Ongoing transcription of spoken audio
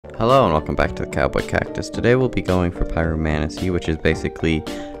Hello and welcome back to the Cowboy Cactus. Today we'll be going for Pyromaniac, which is basically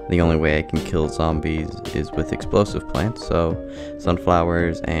the only way I can kill zombies is with explosive plants. So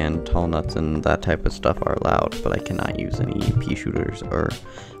sunflowers and tall nuts and that type of stuff are allowed, but I cannot use any pea shooters or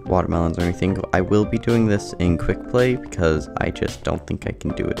watermelons or anything. I will be doing this in quick play because I just don't think I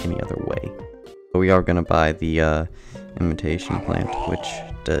can do it any other way. But we are going to buy the imitation plant, which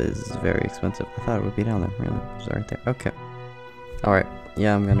is very expensive. I thought it would be down there. Really? It's right there. Okay. Alright.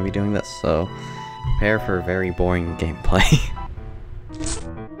 Yeah, I'm going to be doing this, so prepare for very boring gameplay.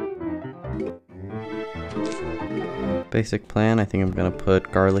 Basic plan, I think I'm going to put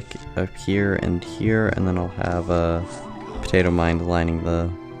garlic up here, and then I'll have a potato mine lining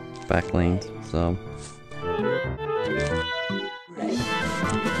the back lanes, so.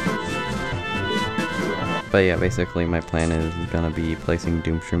 But yeah, basically my plan is going to be placing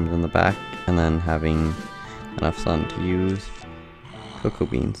doom shrooms in the back, and then having enough sun to use cocoa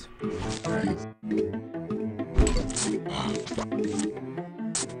beans.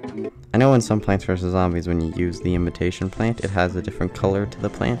 I know in some Plants vs. Zombies when you use the imitation plant, it has a different color to the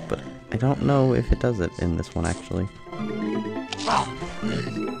plant, but I don't know if it does it in this one actually.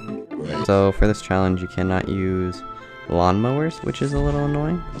 So for this challenge you cannot use lawn mowers, which is a little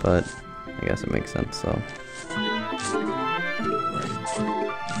annoying, but I guess it makes sense, so.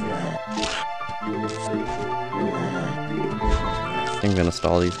 I'm gonna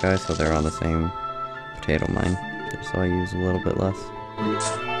stall these guys so they're on the same potato mine, just so I use a little bit less.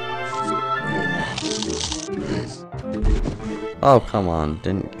 Oh, come on,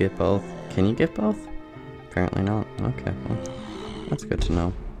 didn't get both. Can you get both? Apparently not. Okay, well, that's good to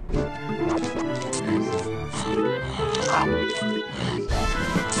know.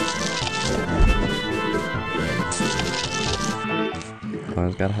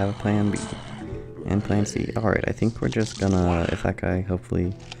 Always gotta have a plan B. And plan C. Alright, I think we're just gonna, if that guy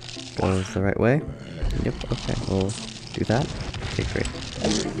hopefully goes the right way. Yep, okay, we'll do that. Okay, great.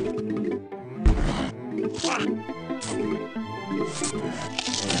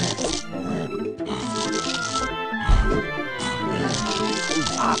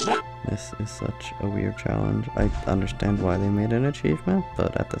 This is such a weird challenge. I understand why they made an achievement,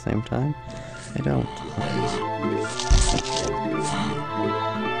 but at the same time, I don't.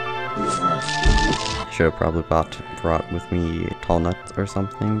 Should have probably brought with me tall nuts or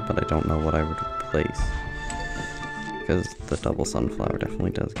something, but I don't know what I would replace. Because the double sunflower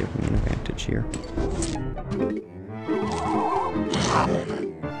definitely does give me an advantage here.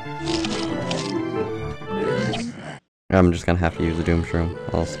 I'm just gonna have to use the doom shroom.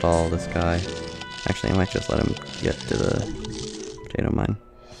 I'll stall this guy. Actually, I might just let him get to the potato mine.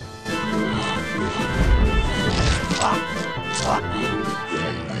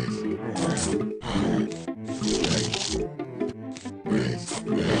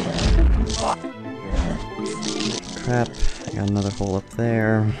 Crap, I got another hole up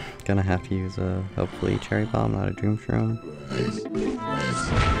there. Gonna have to use a, hopefully, cherry bomb, not a doom shroom.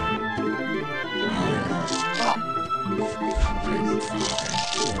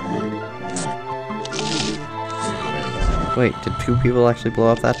 Wait, did two people actually blow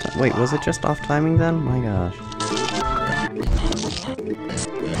up that time? Wait, was it just off timing then? My gosh.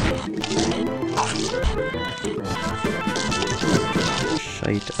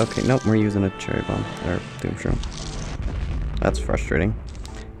 Shite. Okay, nope, we're using a cherry bomb, or doom shroom. That's frustrating.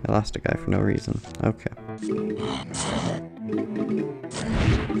 I lost a guy for no reason. Okay.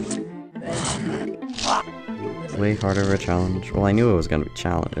 Way harder of a challenge. Well, I knew it was going to be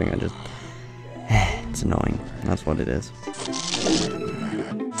challenging, I just... it's annoying. That's what it is.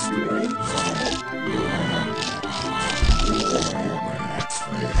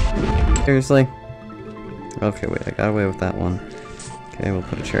 Seriously? Okay, wait, I got away with that one. Okay, we'll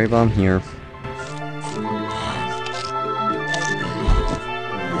put a cherry bomb here.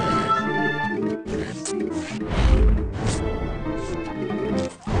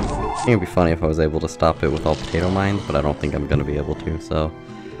 I think it'd be funny if I was able to stop it with all potato mines, but I don't think I'm gonna be able to, so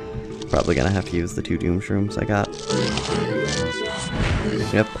probably gonna have to use the two doom shrooms I got.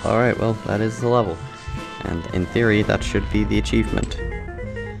 Yep, alright, well, that is the level. And in theory, that should be the achievement.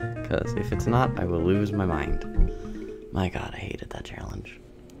 Because if it's not, I will lose my mind. My god, I hated that challenge.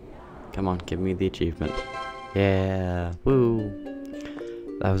 Come on, give me the achievement. Yeah, woo!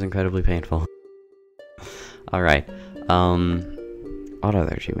 That was incredibly painful. Alright, what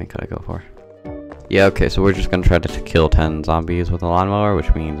other achievement could I go for? Yeah, okay, so we're just gonna try to kill 10 zombies with a lawnmower,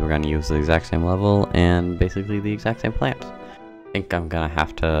 which means we're gonna use the exact same level and basically the exact same plants. I think I'm gonna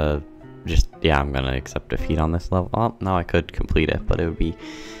have to just, yeah, I'm gonna accept defeat on this level. Oh, no, I could complete it, but it would be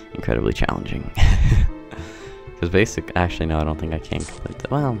incredibly challenging. Because actually no, I don't think I can complete that.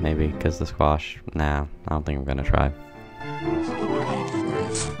 Well, maybe, because the squash, nah, I don't think I'm gonna try.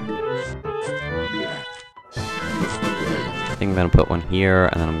 I think I'm gonna put one here,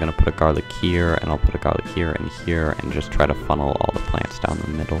 and then I'm gonna put a garlic here, and I'll put a garlic here, and just try to funnel all the plants down the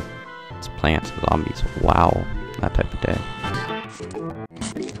middle. It's plants, zombies, wow, that type of day.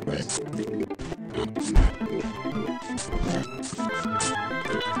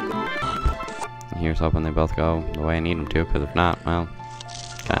 Here's hoping they both go the way I need them to, because if not, well,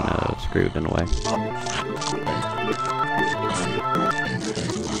 kind of screwed in a way.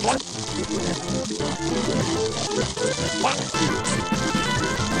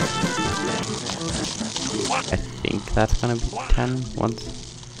 I think that's gonna be 10 once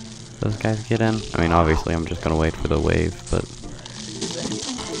those guys get in. I mean, obviously I'm just gonna wait for the wave, but...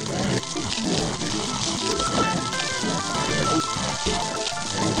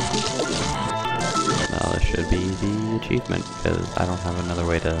 no, this should be the achievement, because I don't have another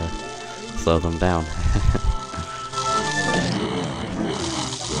way to slow them down.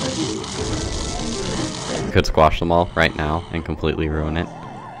 Could squash them all right now and completely ruin it,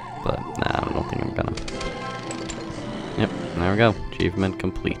 but nah, I don't think I'm gonna. Yep, there we go. Achievement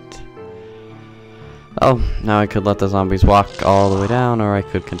complete. Oh, now I could let the zombies walk all the way down, or I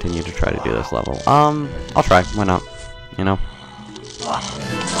could continue to try to do this level. I'll try. Why not? You know?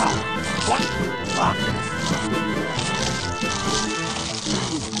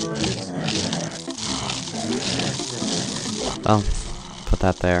 Well, put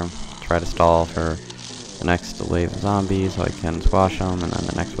that there. Try to stall for the next wave of zombies so I can squash them, and then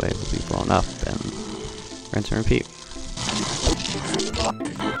the next wave will be blown up, and rinse and repeat.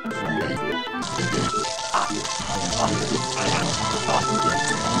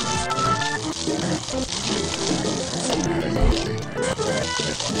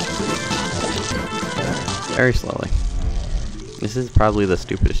 Very slowly. This is probably the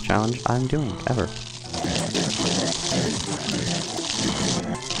stupidest challenge I'm doing ever.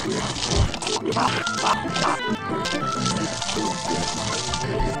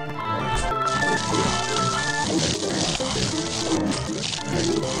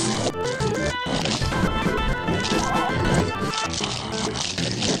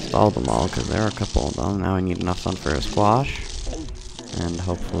 Stalled them all because there are a couple of them. Now I need enough sun for a squash, and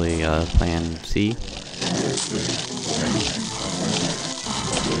hopefully plan C.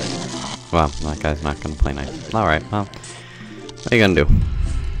 Wow, that guy's not gonna play nice. Alright, well, what are you gonna do?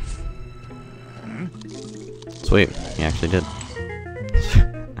 Sweet, he actually did.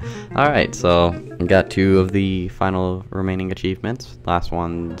 Alright, so we got 2 of the final remaining achievements. Last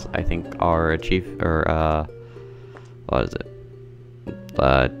ones I think are what is it?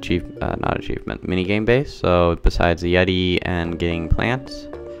 Not achievement, minigame based. So besides the Yeti and getting plants,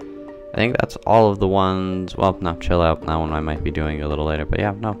 I think that's all of the ones. Well, no, chill out. That one I might be doing a little later, but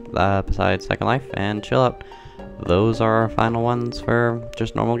yeah, no. Besides Second Life and chill out, those are our final ones for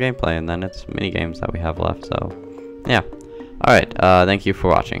just normal gameplay, and then it's mini games that we have left. So yeah. Alright, thank you for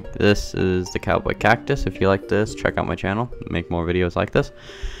watching. This is the Cowboy Cactus. If you like this, check out my channel. Make more videos like this.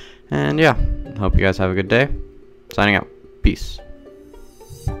 And yeah, hope you guys have a good day. Signing out. Peace.